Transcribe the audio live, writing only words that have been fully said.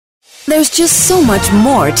There's just so much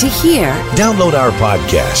more to hear. Download our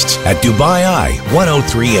podcasts at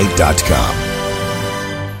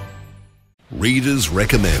DubaiI1038.com. Readers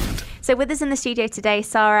Recommend. So with us in the studio today,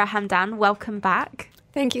 Sara Hamdan, welcome back.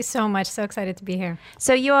 Thank you so much. So excited to be here.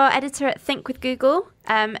 So you are editor at Think with Google,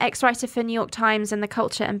 ex-writer for New York Times and the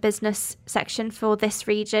culture and business section for this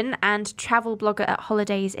region, and travel blogger at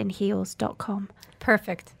holidaysinheels.com.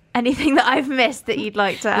 Perfect. Anything that I've missed that you'd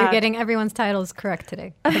like to add? You're getting everyone's titles correct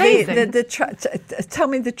today. Amazing. Tell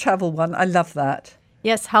me the travel one. I love that.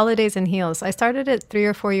 Yes, Holidays in Heels. I started it 3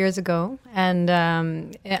 or 4 years ago, and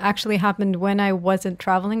it actually happened when I wasn't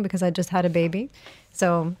traveling because I just had a baby.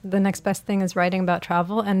 So the next best thing is writing about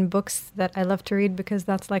travel and books that I love to read because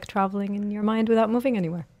that's like traveling in your mind without moving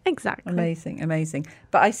anywhere. Exactly. Amazing, amazing.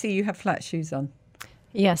 But I see you have flat shoes on.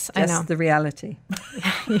 Yes, I know. That's the reality.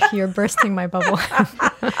 You're bursting my bubble.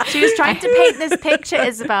 She was trying to paint this picture,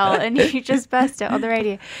 Isabel, and you just burst it on the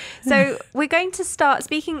radio. So we're going to start,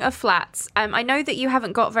 speaking of flats, I know that you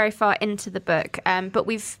haven't got very far into the book, but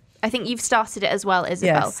I think you've started it as well,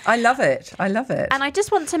 Isabel. Yes, I love it. I love it. And I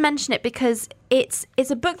just want to mention it because it's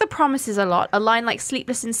a book that promises a lot. A line like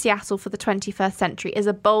Sleepless in Seattle for the 21st century is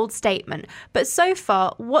a bold statement. But so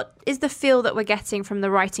far, what is the feel that we're getting from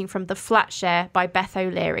the writing from The Flat Share by Beth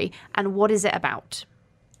O'Leary? And what is it about?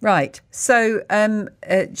 Right. So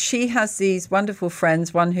she has these wonderful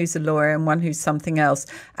friends, one who's a lawyer and one who's something else.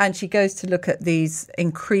 And she goes to look at these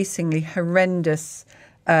increasingly horrendous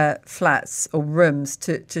flats or rooms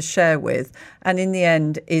to share with, and in the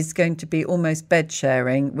end is going to be almost bed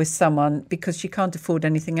sharing with someone because she can't afford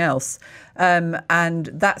anything else, and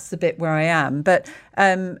that's the bit where I am. But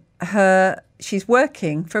she's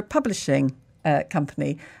working for a publishing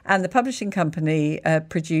company, and the publishing company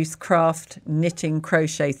produce craft knitting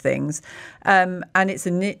crochet things, and it's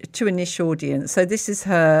to a niche audience. So this is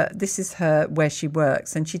her where she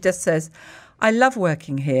works, and she just says, "I love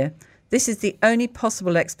working here. This is the only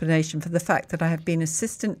possible explanation for the fact that I have been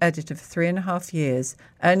assistant editor for 3.5 years,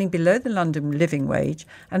 earning below the London living wage,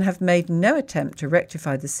 and have made no attempt to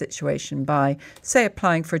rectify the situation by, say,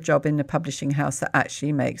 applying for a job in a publishing house that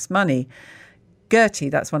actually makes money. Gertie,"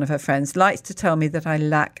 that's one of her friends, "likes to tell me that I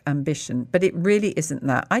lack ambition, but it really isn't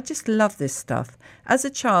that. I just love this stuff. As a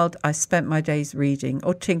child, I spent my days reading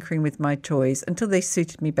or tinkering with my toys until they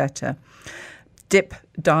suited me better. Dip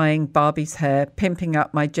dyeing Barbie's hair, pimping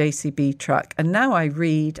up my JCB truck, and now I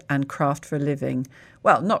read and craft for a living.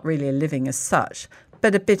 Well, not really a living as such,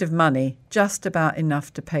 but a bit of money, just about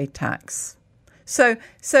enough to pay tax." So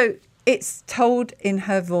it's told in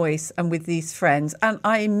her voice and with these friends, and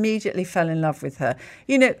I immediately fell in love with her.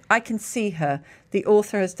 You know, I can see her. The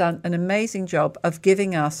author has done an amazing job of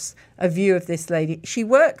giving us a view of this lady.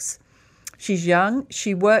 She's young,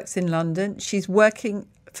 she works in London, she's working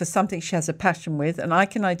for something she has a passion with, and I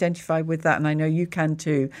can identify with that, and I know you can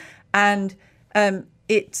too. And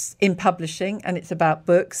it's in publishing, and it's about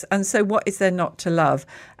books, and so what is there not to love?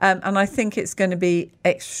 And I think it's going to be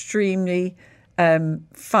extremely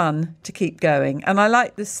fun to keep going. And I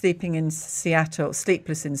like the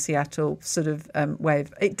Sleepless in Seattle sort of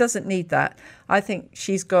wave. It doesn't need that. I think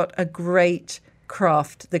she's got a great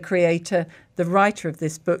craft, the creator, the writer of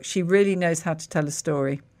this book. She really knows how to tell a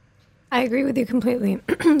story. I agree with you completely.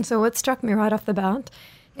 So what struck me right off the bat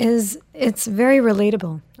is it's very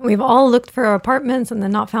relatable. We've all looked for apartments and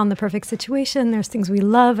then not found the perfect situation. There's things we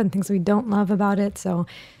love and things we don't love about it. So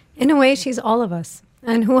in a way, she's all of us.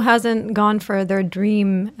 And who hasn't gone for their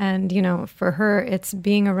dream? And, you know, for her, it's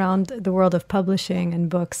being around the world of publishing and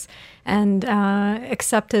books and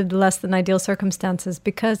accepted less than ideal circumstances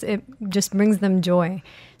because it just brings them joy.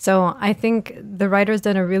 So I think the writer's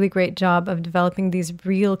done a really great job of developing these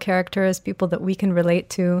real characters, people that we can relate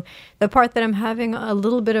to. The part that I'm having a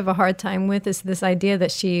little bit of a hard time with is this idea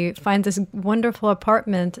that she finds this wonderful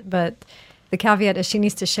apartment, but the caveat is she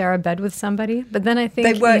needs to share a bed with somebody. But then I think,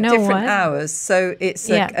 they work different what? hours. So it's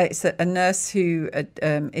a nurse who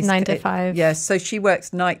is 9 to 5. Yes, so she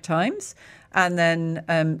works night times. And then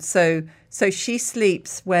so she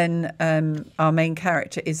sleeps when our main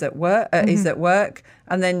character is at work.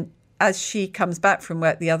 And then as she comes back from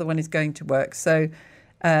work, the other one is going to work. So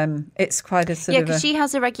it's quite a sort of because she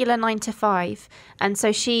has a regular 9 to 5, and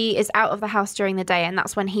so she is out of the house during the day, and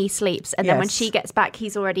that's when he sleeps. And then when she gets back,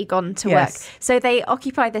 he's already gone to work. So they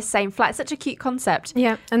occupy this same flat. It's such a cute concept.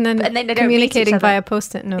 Yeah, and then they don't communicating via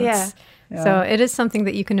Post-it notes. Yeah. Yeah. So it is something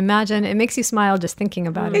that you can imagine. It makes you smile just thinking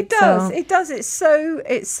about it. It does. So, it does.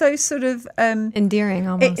 It's so sort of endearing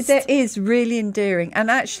almost. There is really endearing,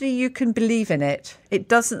 and actually you can believe in it. It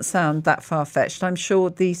doesn't sound that far-fetched. I'm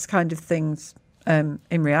sure these kind of things in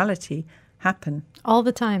reality happen. All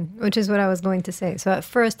the time, which is what I was going to say. So at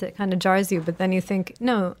first it kind of jars you, but then you think,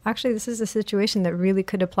 no, actually this is a situation that really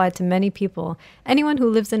could apply to many people. Anyone who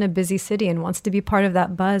lives in a busy city and wants to be part of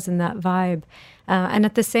that buzz and that vibe. And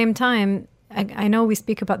at the same time, I know we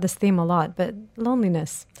speak about this theme a lot, but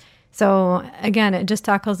loneliness. So again, it just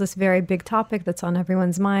tackles this very big topic that's on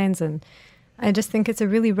everyone's minds, and I just think it's a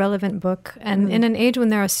really relevant book. And in an age when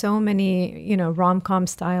there are so many, rom-com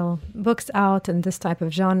style books out and this type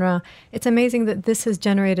of genre, it's amazing that this has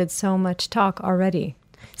generated so much talk already.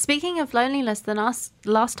 Speaking of loneliness, the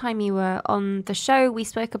last time you were on the show, we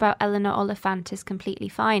spoke about Eleanor Oliphant is Completely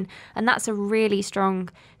Fine. And that's a really strong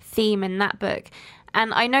theme in that book.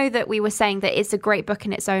 And I know that we were saying that it's a great book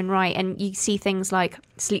in its own right, and you see things like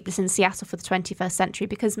Sleepless in Seattle for the 21st century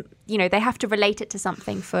because, they have to relate it to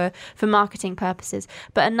something for marketing purposes.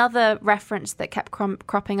 But another reference that kept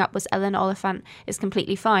cropping up was Eleanor Oliphant is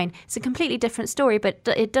Completely Fine. It's a completely different story, but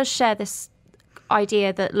it does share this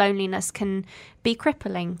idea that loneliness can be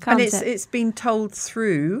crippling, can't it? And it's been told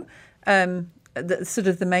through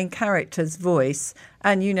the main character's voice,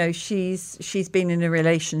 and she's been in a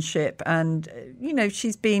relationship, and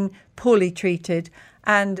she's been poorly treated,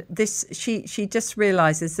 and this she just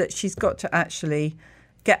realizes that she's got to actually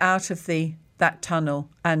get out of that tunnel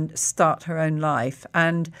and start her own life,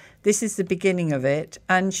 and this is the beginning of it.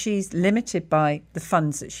 And she's limited by the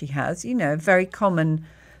funds that she has, a very common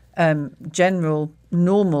general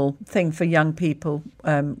normal thing for young people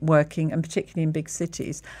working, and particularly in big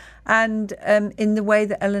cities. And in the way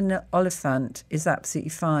that Eleanor Oliphant is Absolutely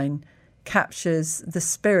Fine captures the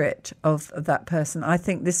spirit of that person, I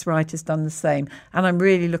think this writer's done the same. And I'm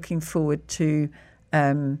really looking forward to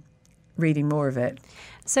reading more of it.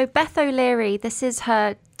 So Beth O'Leary, this is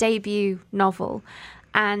her debut novel.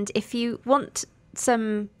 And if you want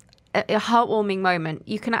a heartwarming moment,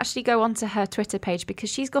 you can actually go onto her Twitter page because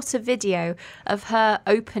she's got a video of her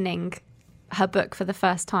opening her book for the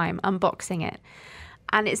first time, unboxing it.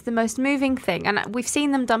 And it's the most moving thing. And we've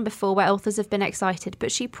seen them done before where authors have been excited,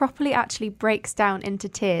 but she properly actually breaks down into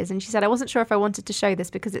tears. And she said, I wasn't sure if I wanted to show this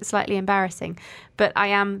because it's slightly embarrassing, but I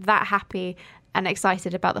am that happy and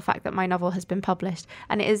excited about the fact that my novel has been published.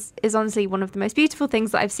 And it is honestly one of the most beautiful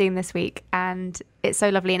things that I've seen this week. And it's so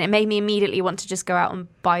lovely. And it made me immediately want to just go out and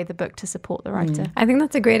buy the book to support the writer. I think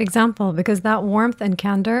that's a great example because that warmth and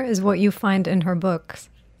candor is what you find in her books.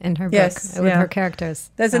 Book with her characters.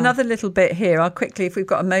 There's another little bit here. I'll quickly, if we've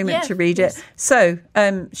got a moment to read it. So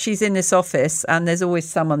she's in this office and there's always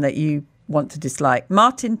someone that you want to dislike.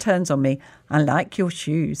 Martin turns on me. I like your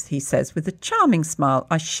shoes, he says with a charming smile.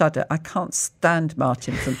 I shudder. I can't stand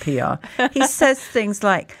Martin from PR. He says things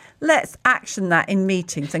like, let's action that in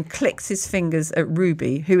meetings, and clicks his fingers at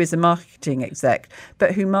Ruby, who is a marketing exec,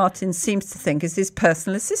 but who Martin seems to think is his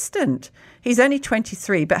personal assistant. He's only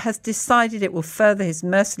 23, but has decided it will further his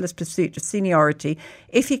merciless pursuit of seniority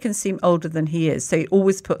if he can seem older than he is. So he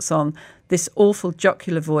always puts on this awful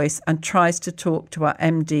jocular voice and tries to talk to our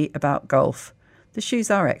MD about golf. The shoes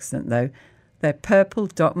are excellent, though. They're purple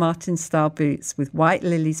Doc Martens-style boots with white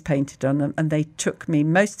lilies painted on them, and they took me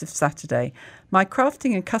most of Saturday. My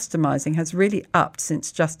crafting and customising has really upped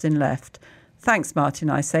since Justin left. Thanks,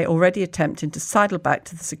 Martin, I say, already attempting to sidle back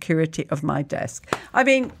to the security of my desk. I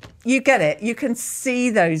mean, you get it. You can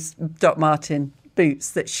see those Doc Marten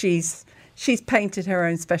boots that she's painted her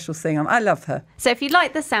own special thing on. I love her. So if you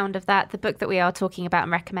like the sound of that, the book that we are talking about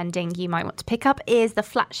and recommending you might want to pick up is The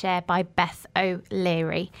Flat Share by Beth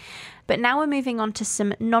O'Leary. But now we're moving on to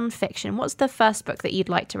some non-fiction. What's the first book that you'd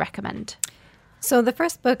like to recommend? So the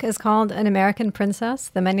first book is called An American Princess,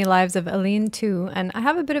 The Many Lives of Aline Tu, and I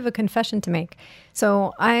have a bit of a confession to make.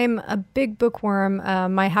 So I'm a big bookworm.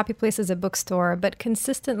 My happy place is a bookstore, but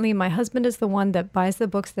consistently my husband is the one that buys the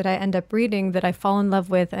books that I end up reading that I fall in love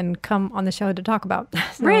with and come on the show to talk about.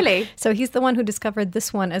 Really? So he's the one who discovered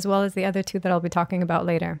this one as well as the other two that I'll be talking about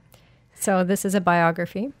later. So this is a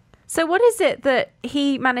biography. So what is it that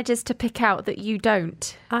he manages to pick out that you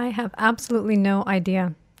don't? I have absolutely no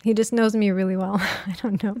idea. He just knows me really well. I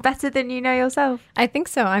don't know. Better than you know yourself. I think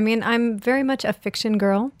so. I mean, I'm very much a fiction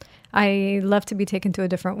girl. I love to be taken to a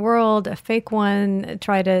different world, a fake one,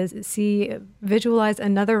 try to visualize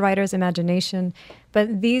another writer's imagination.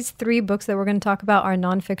 But these three books that we're going to talk about are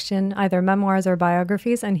nonfiction, either memoirs or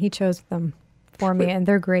biographies, and he chose them for me, and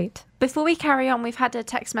they're great. Before we carry on, we've had a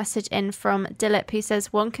text message in from Dilip who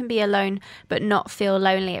says, one can be alone but not feel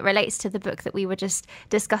lonely. It relates to the book that we were just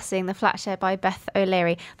discussing, The Flat Share by Beth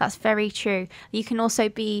O'Leary. That's very true. You can also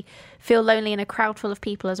feel lonely in a crowd full of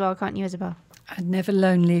people as well, can't you, Isabel? And never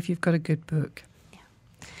lonely if you've got a good book.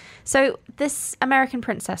 Yeah. So this American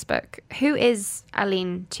Princess book, who is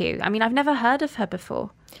Aline Tu? I mean, I've never heard of her before.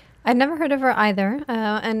 I'd never heard of her either.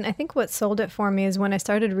 And I think what sold it for me is when I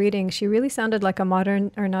started reading, she really sounded like a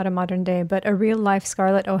modern, or not a modern day, but a real life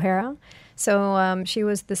Scarlett O'Hara. So she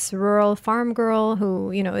was this rural farm girl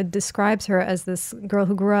who, it describes her as this girl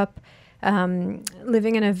who grew up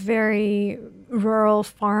living in a very rural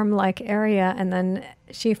farm-like area. And then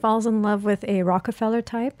she falls in love with a Rockefeller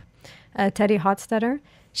type, Teddy Hofstadter.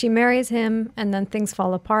 She marries him, and then things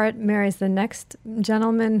fall apart, marries the next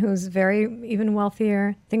gentleman who's very even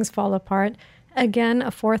wealthier. Things fall apart. Again,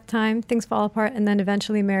 a fourth time, things fall apart, and then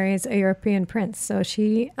eventually marries a European prince. So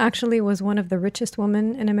she actually was one of the richest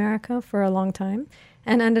women in America for a long time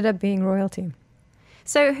and ended up being royalty.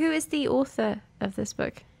 So who is the author of this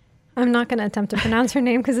book? I'm not going to attempt to pronounce her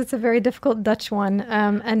name because it's a very difficult Dutch one.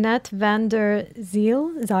 Annette van der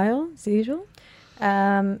Zijl.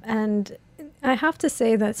 And I have to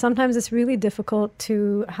say that sometimes it's really difficult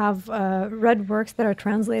to have read works that are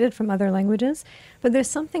translated from other languages, but there's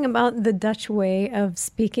something about the Dutch way of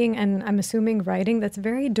speaking and I'm assuming writing that's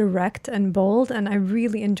very direct and bold, and I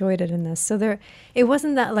really enjoyed it in this. So it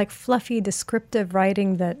wasn't that like fluffy descriptive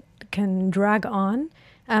writing that can drag on.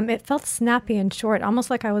 It felt snappy and short, almost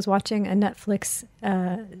like I was watching a Netflix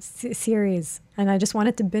series, and I just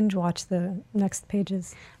wanted to binge watch the next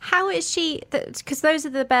pages. How is she? Because those are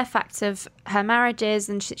the bare facts of her marriages,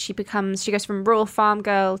 and she goes from rural farm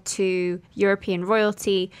girl to European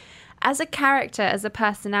royalty. As a character, as a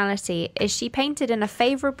personality, is she painted in a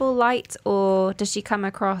favourable light, or does she come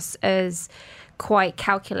across as quite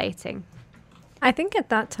calculating? I think at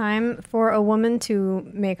that time, for a woman to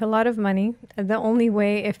make a lot of money, the only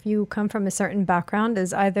way if you come from a certain background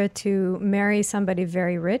is either to marry somebody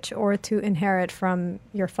very rich or to inherit from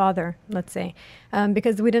your father, let's say,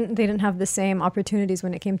 because they didn't have the same opportunities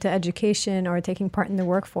when it came to education or taking part in the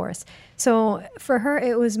workforce. So for her,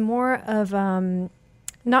 it was more of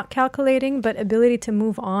not calculating, but ability to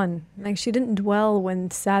move on. Like she didn't dwell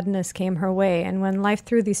when sadness came her way and when life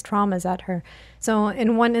threw these traumas at her. So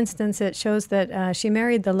in one instance, it shows that she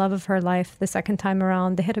married the love of her life the second time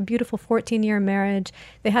around. They had a beautiful 14-year marriage.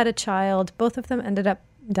 They had a child. Both of them ended up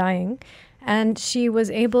dying. And she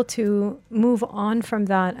was able to move on from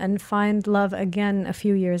that and find love again a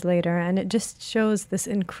few years later. And it just shows this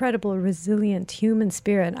incredible, resilient human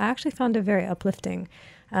spirit. I actually found it very uplifting.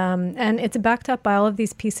 And it's backed up by all of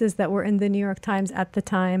these pieces that were in the New York Times at the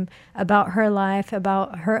time about her life,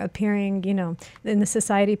 about her appearing, in the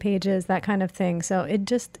society pages, that kind of thing. So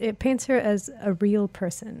it paints her as a real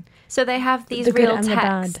person. So they have these real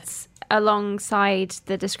texts alongside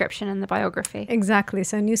the description and the biography. Exactly.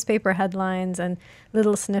 So newspaper headlines and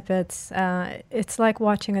little snippets. It's like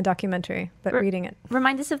watching a documentary, but reading it.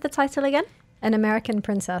 Remind us of the title again. An American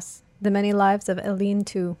Princess, The Many Lives of Eileen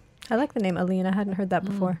II. I like the name Eileen. I hadn't heard that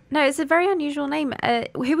before. No, it's a very unusual name.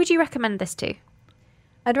 Who would you recommend this to?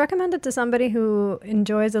 I'd recommend it to somebody who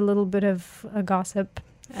enjoys a little bit of gossip,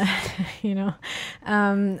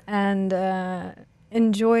 and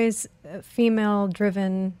enjoys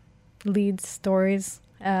female-driven lead stories.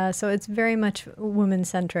 So it's very much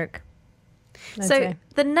woman-centric. So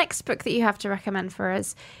the next book that you have to recommend for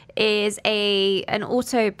us is an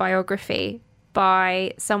autobiography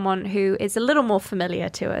by someone who is a little more familiar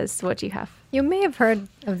to us. What do you have? You may have heard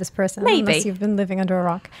of this person, maybe, unless you've been living under a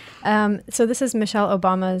rock. So this is Michelle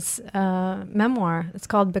Obama's memoir. It's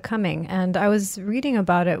called Becoming, and I was reading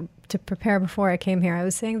about it to prepare before I came here. I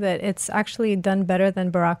was saying that it's actually done better than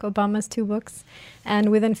Barack Obama's 2 books, and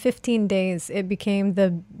within 15 days, it became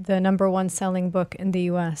the #1 selling book in the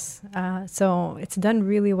U.S. So it's done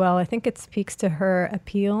really well. I think it speaks to her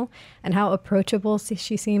appeal and how approachable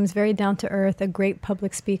she seems, very down to earth, a great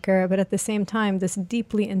public speaker, but at the same time, this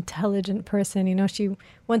deeply intelligent person. She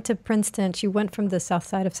went to Princeton. She went from the south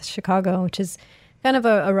side of Chicago, which is kind of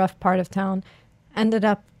a rough part of town, ended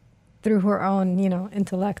up through her own,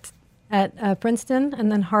 intellect at Princeton,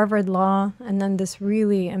 and then Harvard Law, and then this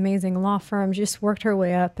really amazing law firm. She just worked her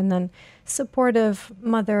way up, and then supportive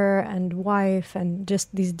mother and wife, and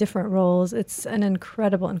just these different roles. It's an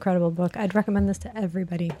incredible, incredible book. I'd recommend this to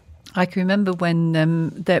everybody. I can remember when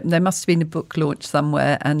there must have been a book launch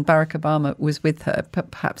somewhere and Barack Obama was with her,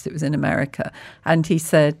 perhaps it was in America, and he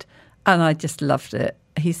said, and I just loved it,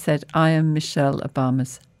 he said, "I am Michelle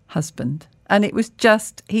Obama's husband." And it was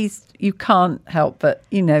just, you can't help but,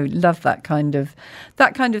 love that kind of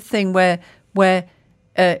thing where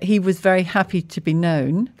he was very happy to be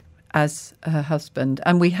known as her husband.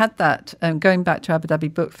 And we had that, going back to Abu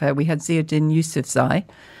Dhabi Book Fair, we had Ziauddin Yousafzai,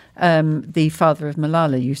 the father of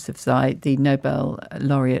Malala Yousafzai, the Nobel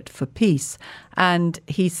laureate for peace. And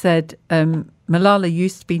he said, Malala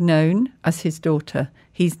used to be known as his daughter.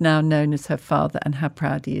 He's now known as her father, and how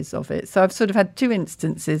proud he is of it. So I've sort of had two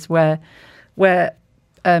instances where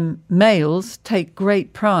males take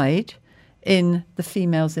great pride in the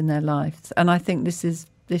females in their lives. And I think this is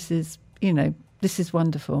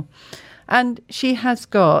wonderful. And she has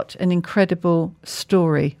got an incredible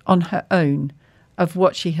story on her own of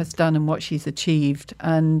what she has done and what she's achieved.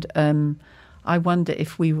 And I wonder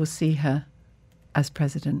if we will see her as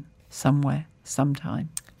president somewhere, sometime.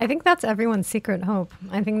 I think that's everyone's secret hope.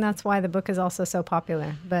 I think that's why the book is also so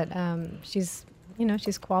popular. But she's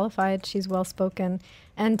qualified, she's well-spoken.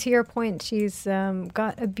 And to your point, she's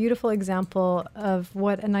got a beautiful example of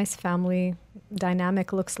what a nice family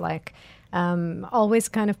dynamic looks like. Always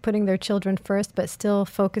kind of putting their children first, but still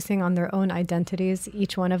focusing on their own identities,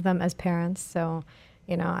 each one of them as parents. So,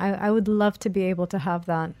 I would love to be able to have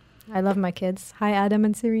that. I love my kids. Hi, Adam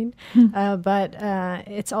and Serene. But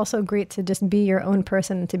it's also great to just be your own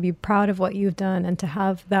person and to be proud of what you've done and to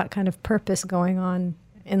have that kind of purpose going on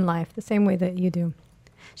in life, the same way that you do.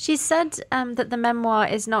 She said that the memoir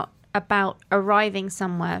is not about arriving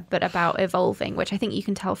somewhere, but about evolving, which I think you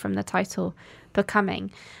can tell from the title,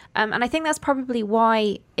 Becoming. And I think that's probably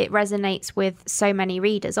why it resonates with so many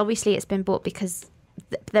readers. Obviously, it's been bought because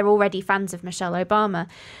they're already fans of Michelle Obama.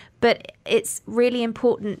 But it's really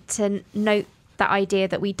important to note that idea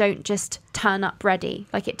that we don't just turn up ready.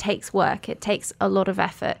 Like, it takes work. It takes a lot of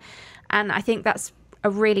effort. And I think that's a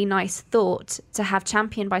really nice thought to have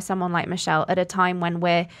championed by someone like Michelle at a time when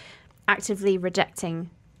we're actively rejecting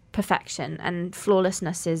perfection and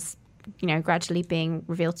flawlessness is, gradually being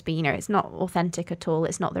revealed to be, it's not authentic at all.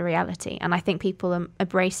 It's not the reality. And I think people are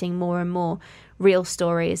embracing more and more real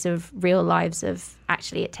stories of real lives of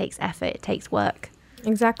actually it takes effort, it takes work.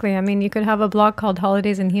 Exactly. I mean, you could have a blog called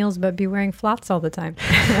Holidays in Heels, but be wearing flats all the time.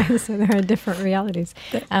 So there are different realities.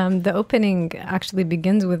 The opening actually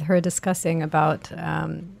begins with her discussing about,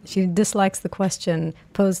 she dislikes the question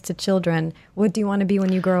posed to children, what do you want to be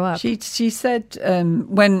when you grow up? She said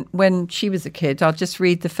when she was a kid, I'll just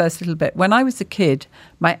read the first little bit. When I was a kid,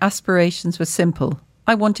 my aspirations were simple.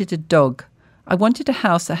 I wanted a dog. I wanted a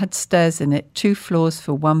house that had stairs in it, 2 floors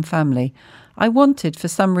for one family. I wanted, for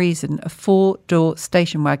some reason, a 4-door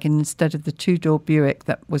station wagon instead of the 2-door Buick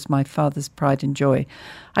that was my father's pride and joy.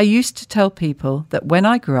 I used to tell people that when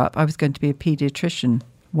I grew up, I was going to be a paediatrician.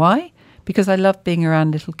 Why? Because I loved being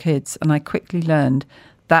around little kids, and I quickly learned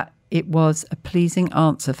that it was a pleasing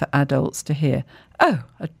answer for adults to hear. Oh,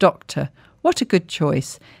 a doctor. What a good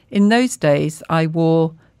choice. In those days, I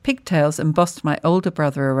wore pigtails and bossed my older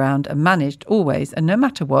brother around and managed always, and no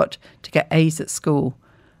matter what, to get A's at school.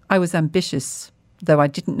 I was ambitious, though I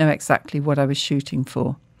didn't know exactly what I was shooting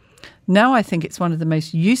for. Now I think it's one of the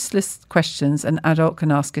most useless questions an adult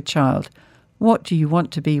can ask a child. What do you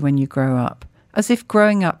want to be when you grow up? As if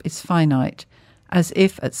growing up is finite. As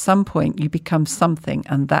if at some point you become something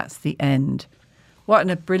and that's the end. What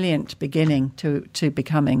a brilliant beginning to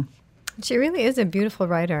Becoming. She really is a beautiful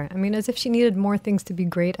writer. I mean, as if she needed more things to be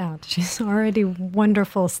great at. She's already a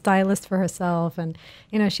wonderful stylist for herself. And,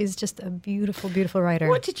 she's just a beautiful, beautiful writer.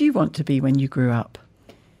 What did you want to be when you grew up?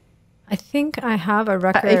 I think I have a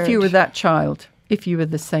record. If you were that child, if you were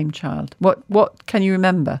the same child, what can you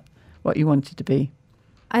remember what you wanted to be?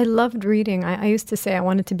 I loved reading. I used to say I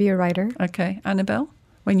wanted to be a writer. Okay. Annabelle,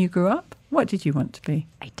 when you grew up, what did you want to be?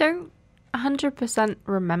 I don't 100%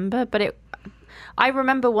 remember, but I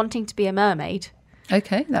remember wanting to be a mermaid.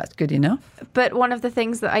 Okay, that's good enough. But one of the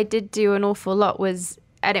things that I did do an awful lot was,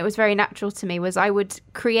 and it was very natural to me, was I would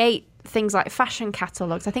create things like fashion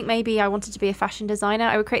catalogues. I think maybe I wanted to be a fashion designer.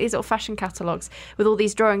 I would create these little fashion catalogues with all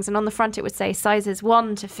these drawings, and on the front it would say sizes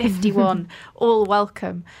 1 to 51, all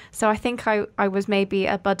welcome. So I think I was maybe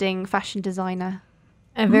a budding fashion designer.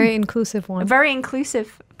 A very inclusive one. A very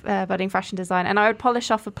inclusive budding fashion designer. And I would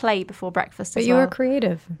polish off a play before breakfast as well. But you were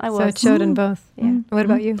creative. I was. So it showed in both. Yeah. What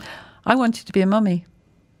about you? I wanted to be a mummy.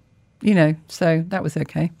 So that was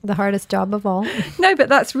okay. The hardest job of all. No, but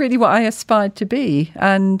that's really what I aspired to be.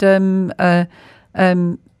 And I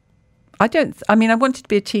wanted to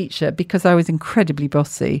be a teacher because I was incredibly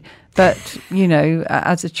bossy. But,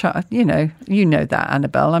 as a child, you know that,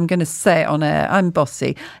 Annabelle. I'm going to say it on air. I'm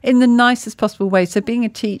bossy in the nicest possible way. So being a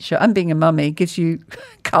teacher and being a mummy gives you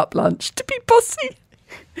carte blanche to be bossy,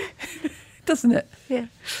 doesn't it? Yeah.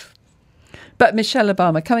 But Michelle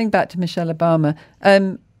Obama, coming back to Michelle Obama,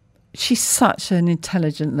 she's such an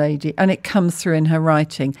intelligent lady, and it comes through in her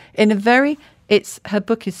writing. Her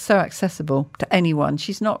book is so accessible to anyone.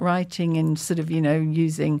 She's not writing in sort of,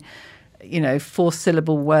 using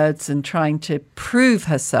 4-syllable words and trying to prove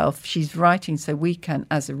herself. She's writing so we can,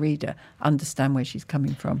 as a reader, understand where she's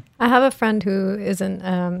coming from. I have a friend who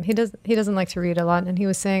isn't, he doesn't like to read a lot. And he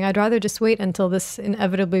was saying, I'd rather just wait until this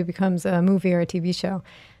inevitably becomes a movie or a TV show.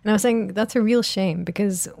 And I was saying, that's a real shame,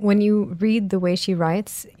 because when you read the way she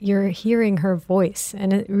writes, you're hearing her voice.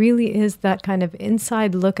 And it really is that kind of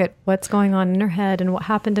inside look at what's going on in her head and what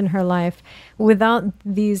happened in her life without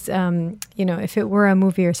these, if it were a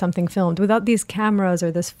movie or something filmed, without these cameras or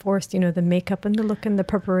this forced, the makeup and the look and the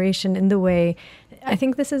preparation in the way. I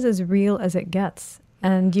think this is as real as it gets.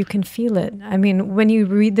 And you can feel it. I mean, when you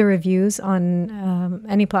read the reviews on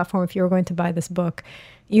any platform, if you were going to buy this book,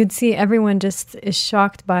 you'd see everyone just is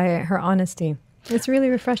shocked by her honesty. It's really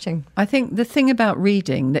refreshing. I think the thing about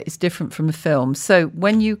reading that is different from a film, so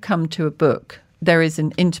when you come to a book, there is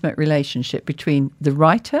an intimate relationship between the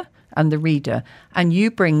writer and the reader, and you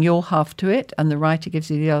bring your half to it, and the writer gives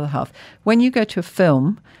you the other half. When you go to a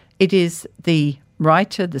film, it is the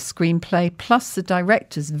writer, the screenplay, plus the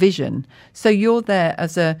director's vision. So you're there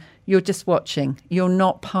you're just watching. You're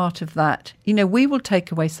not part of that. We will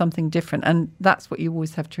take away something different. And that's what you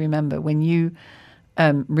always have to remember. When you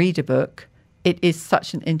read a book, it is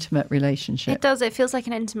such an intimate relationship. It does. It feels like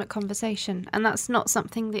an intimate conversation. And that's not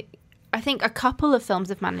something that I think a couple of films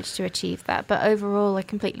have managed to achieve that. But overall, I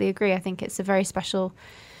completely agree. I think it's a very special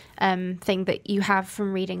thing that you have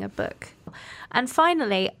from reading a book. And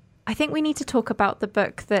finally, I think we need to talk about the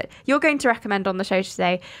book that you're going to recommend on the show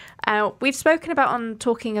today. We've spoken about on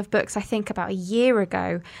Talking of Books, I think about a year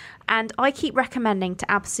ago, and I keep recommending to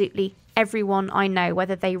absolutely everyone I know,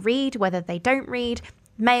 whether they read, whether they don't read,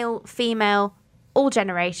 male, female, all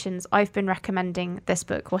generations. I've been recommending this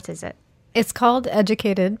book. What is it? It's called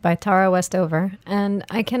Educated by Tara Westover, and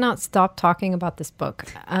I cannot stop talking about this book.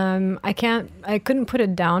 I couldn't put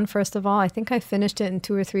it down, first of all. I think I finished it in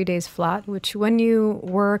 2 or 3 days flat, which when you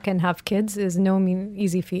work and have kids is no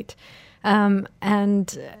easy feat. And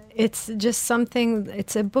it's just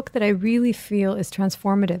it's a book that I really feel is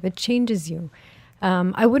transformative. It changes you.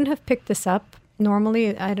 I wouldn't have picked this up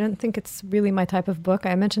normally. I don't think it's really my type of book.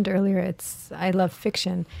 I mentioned earlier, I love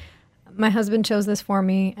fiction. My husband chose this for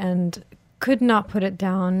me and could not put it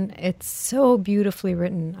down. It's so beautifully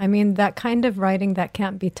written. I mean, that kind of writing that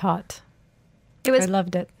can't be taught. I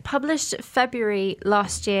loved it. Published February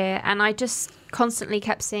last year, and I just constantly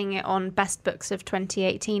kept seeing it on Best Books of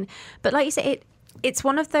 2018. But like you say, it's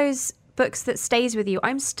one of those books that stays with you.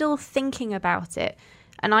 I'm still thinking about it.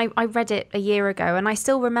 And I read it a year ago, and I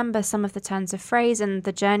still remember some of the turns of phrase and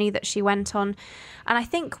the journey that she went on. And I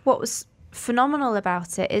think what was phenomenal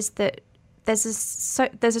about it is that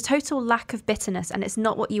there's a total lack of bitterness, and it's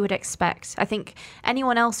not what you would expect. I think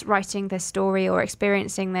anyone else writing this story or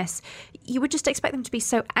experiencing this, you would just expect them to be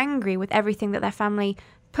so angry with everything that their family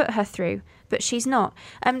put her through, but she's not.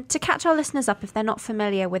 To catch our listeners up, if they're not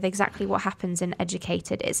familiar with exactly what happens in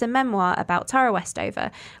Educated, it's a memoir about Tara Westover.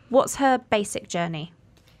 What's her basic journey?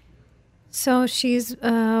 So she's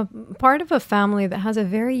part of a family that has a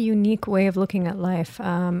very unique way of looking at life.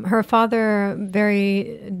 Her father,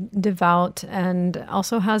 very devout, and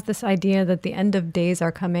also has this idea that the end of days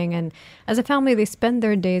are coming. And as a family, they spend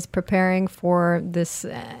their days preparing for this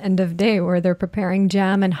end of day, where they're preparing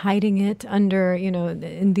jam and hiding it under,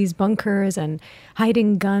 in these bunkers, and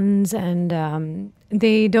hiding guns. And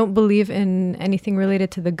they don't believe in anything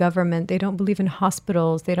related to the government. They don't believe in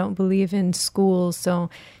hospitals. They don't believe in schools. So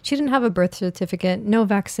she didn't have a birth certificate, no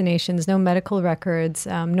vaccinations, no medical records,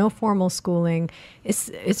 no formal schooling.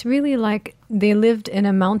 It's really like they lived in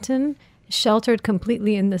a mountain, sheltered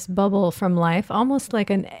completely in this bubble from life, almost like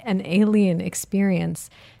an alien experience.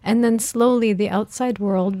 And then slowly the outside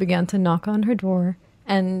world began to knock on her door.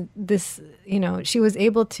 And this, she was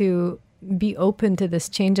able to be open to this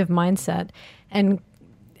change of mindset. And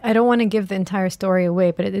I don't want to give the entire story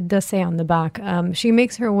away, but it does say on the back. She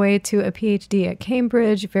makes her way to a PhD at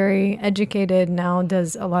Cambridge, very educated, now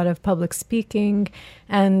does a lot of public speaking,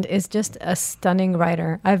 and is just a stunning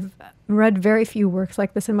writer. I've read very few works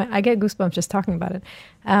like this. I get goosebumps just talking about it.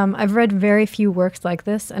 I've read very few works like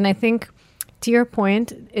this, and I think, to your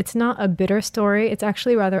point, it's not a bitter story. It's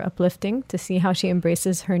actually rather uplifting to see how she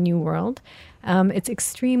embraces her new world. It's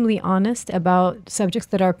extremely honest about subjects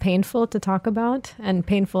that are painful to talk about. And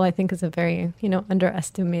painful, I think, is a very,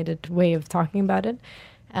 underestimated way of talking about it.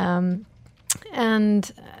 And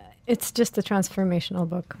it's just a transformational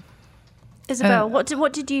book. Isabel,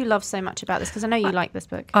 what did you love so much about this? Because I know you like this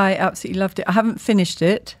book. I absolutely loved it. I haven't finished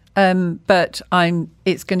it, but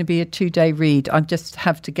it's going to be a 2-day read. I just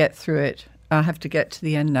have to get through it. I have to get to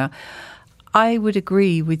the end now. I would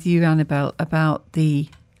agree with you, Annabelle, about the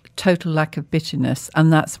total lack of bitterness,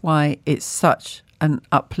 and that's why it's such an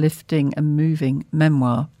uplifting and moving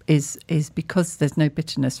memoir, is because there's no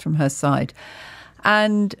bitterness from her side.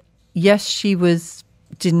 And yes, she was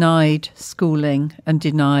denied schooling and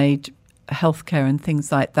denied healthcare and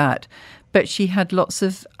things like that, but she had lots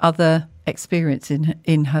of other experience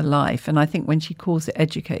in her life. And I think when she calls it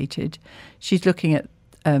educated, she's looking at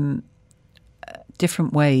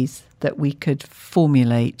different ways that we could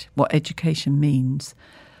formulate what education means.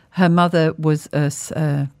 Her mother was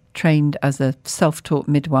trained as a self-taught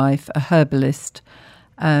midwife, a herbalist.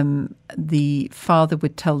 The father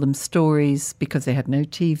would tell them stories, because they had no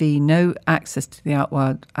TV, no access to the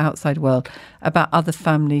outside world, about other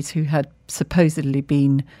families who had supposedly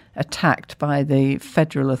been attacked by the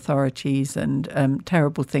federal authorities and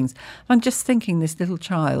terrible things. I'm just thinking, this little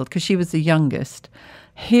child, because she was the youngest,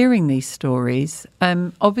 hearing these stories,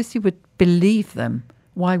 obviously would believe them.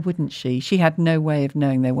 Why wouldn't she? She had no way of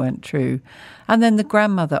knowing they weren't true. And then the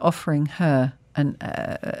grandmother offering her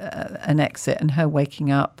an exit, and her waking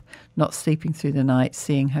up, not sleeping through the night,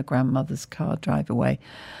 seeing her grandmother's car drive away.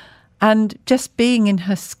 And just being in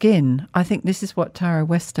her skin, I think this is what Tara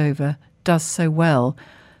Westover does so well.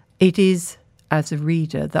 It is, as a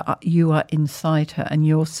reader, that you are inside her and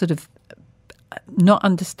you're sort of not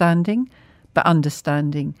understanding, but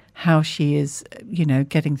understanding how she is,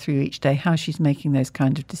 getting through each day, how she's making those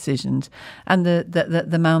kind of decisions. And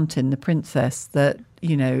the mountain, the princess, that,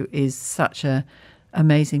 is such a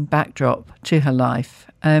amazing backdrop to her life.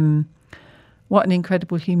 What an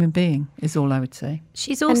incredible human being is all I would say.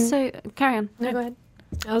 She's also... carry on. No, go ahead.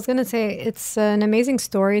 I was going to say it's an amazing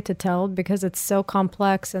story to tell because it's so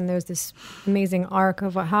complex and there's this amazing arc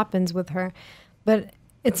of what happens with her. But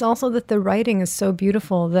it's also that the writing is so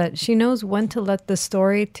beautiful that she knows when to let the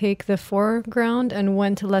story take the foreground and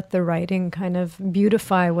when to let the writing kind of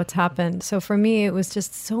beautify what's happened. So for me, it was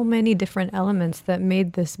just so many different elements that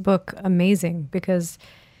made this book amazing because,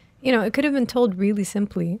 it could have been told really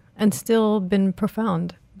simply and still been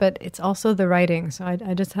profound. But it's also the writing. So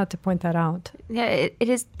I just had to point that out. Yeah, it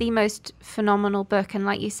is the most phenomenal book. And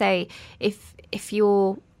like you say, if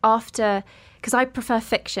you're after... Because I prefer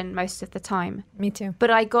fiction most of the time. Me too.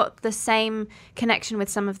 But I got the same connection with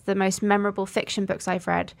some of the most memorable fiction books I've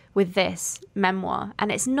read with this memoir.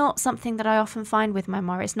 And it's not something that I often find with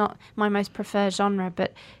memoir. It's not my most preferred genre.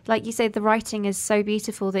 But like you say, the writing is so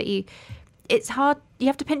beautiful that it's hard. You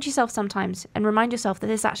have to pinch yourself sometimes and remind yourself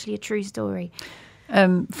that it's actually a true story.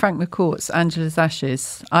 Frank McCourt's Angela's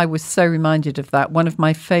Ashes, I was so reminded of that, one of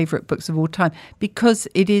my favourite books of all time, because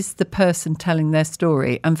it is the person telling their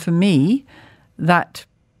story. And for me, that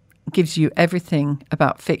gives you everything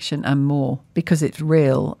about fiction and more because it's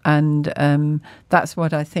real. And that's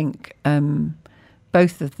what I think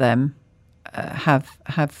both of them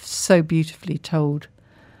have so beautifully told.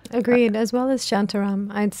 Agreed, as well as Shantaram.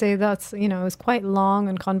 I'd say that's, it was quite long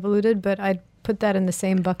and convoluted, but I'd put that in the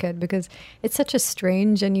same bucket because it's such a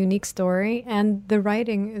strange and unique story. And the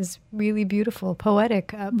writing is really beautiful,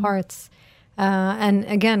 poetic parts. And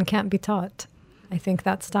again, can't be taught. I think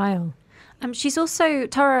that style.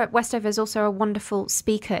 Tara Westover is also a wonderful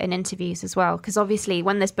speaker in interviews as well, because obviously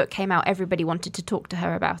when this book came out, everybody wanted to talk to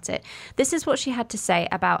her about it. This is what she had to say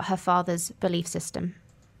about her father's belief system.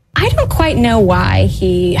 I don't quite know why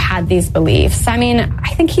he had these beliefs. I mean, I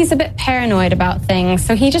think he's a bit paranoid about things.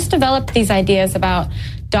 So he just developed these ideas about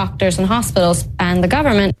doctors and hospitals and the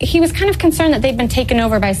government. He was kind of concerned that they'd been taken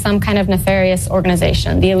over by some kind of nefarious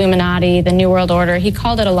organization, the Illuminati, the New World Order. He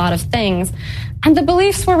called it a lot of things. And the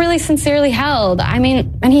beliefs were really sincerely held. I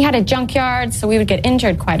mean, and he had a junkyard, so we would get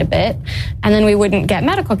injured quite a bit, and then we wouldn't get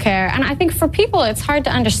medical care. And I think for people, it's hard to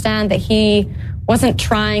understand that he wasn't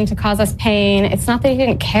trying to cause us pain. It's not that he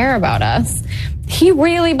didn't care about us. He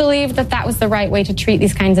really believed that that was the right way to treat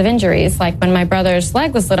these kinds of injuries, like when my brother's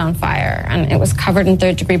leg was lit on fire and it was covered in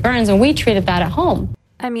third-degree burns, and we treated that at home.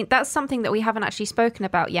 I mean, that's something that we haven't actually spoken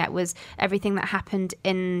about yet, was everything that happened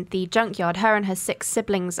in the junkyard. Her and her 6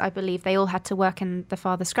 siblings, I believe, they all had to work in the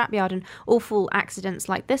father's scrapyard, and awful accidents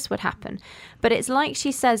like this would happen. But it's like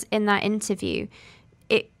she says in that interview,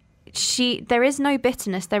 there is no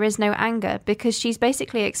bitterness, there is no anger, because she's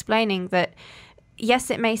basically explaining that,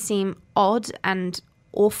 yes, it may seem odd and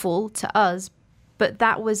awful to us, but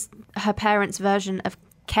that was her parents' version of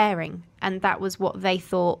caring, and that was what they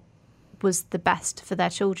thought was the best for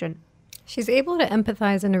their children. She's able to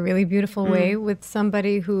empathize in a really beautiful way with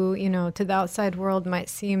somebody who, to the outside world might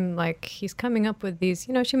seem like he's coming up with these,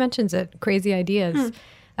 she mentions it, crazy ideas.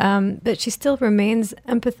 but she still remains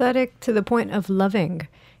empathetic to the point of loving,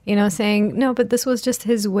 saying, no, but this was just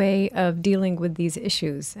his way of dealing with these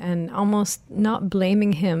issues, and almost not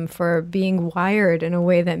blaming him for being wired in a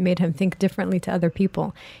way that made him think differently to other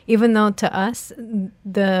people. Even though to us,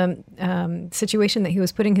 the situation that he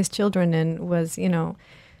was putting his children in was,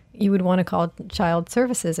 you would want to call child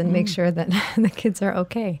services and make sure that the kids are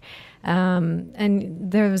okay.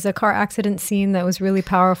 And there was a car accident scene that was really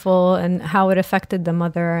powerful, and how it affected the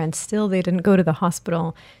mother, and still they didn't go to the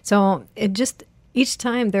hospital. So it just, each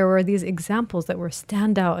time there were these examples that were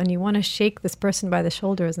standout, and you want to shake this person by the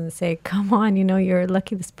shoulders and say, come on, you're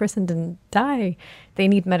lucky this person didn't die. They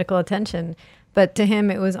need medical attention. But to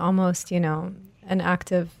him, it was almost, an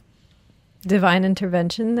act of divine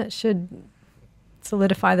intervention that should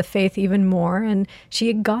solidify the faith even more. And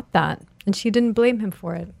she got that, and she didn't blame him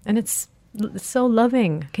for it. And it's so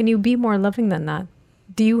loving. Can you be more loving than that?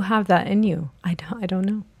 Do you have that in you? I don't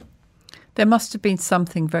know. There must have been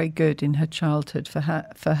something very good in her childhood for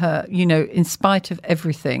her. In spite of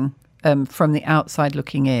everything, from the outside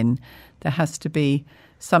looking in, there has to be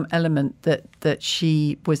some element that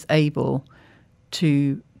she was able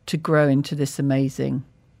to grow into this amazing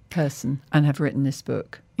person and have written this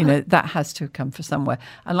book. That has to have come from somewhere.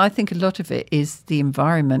 And I think a lot of it is the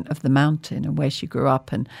environment of the mountain and where she grew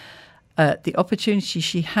up, and the opportunity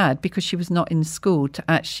she had, because she was not in school, to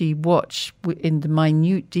actually watch in the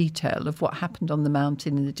minute detail of what happened on the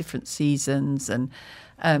mountain in the different seasons, and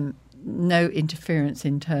no interference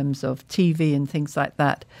in terms of TV and things like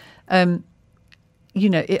that.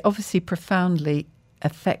 It obviously profoundly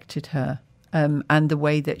affected her, and the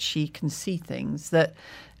way that she can see things, that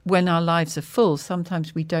when our lives are full,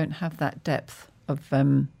 sometimes we don't have that depth of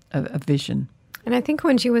vision. And I think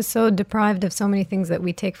when she was so deprived of so many things that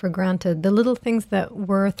we take for granted, the little things that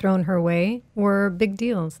were thrown her way were big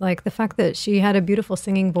deals. Like the fact that she had a beautiful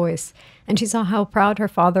singing voice, and she saw how proud her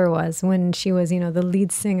father was when she was, the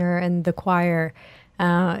lead singer in the choir.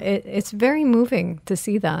 It's very moving to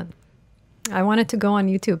see that. I wanted to go on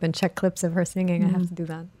YouTube and check clips of her singing. I have to do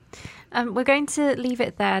that. We're going to leave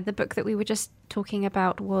it there. The book that we were just talking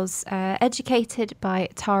about was Educated by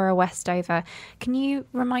Tara Westover. Can you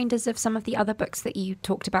remind us of some of the other books that you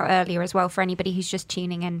talked about earlier as well, for anybody who's just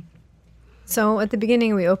tuning in? So at the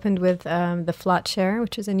beginning, we opened with The Flat Share,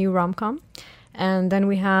 which is a new rom-com. And then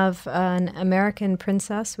we have An American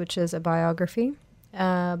Princess, which is a biography.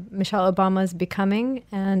 Michelle Obama's Becoming,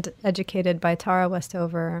 and Educated by Tara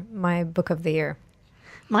Westover, my book of the year.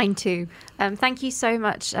 Mine too. Thank you so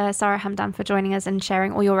much, Sara Hamdan, for joining us and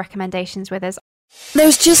sharing all your recommendations with us.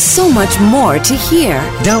 There's just so much more to hear.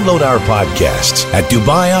 Download our podcasts at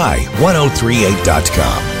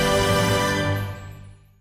DubaiEye1038.com.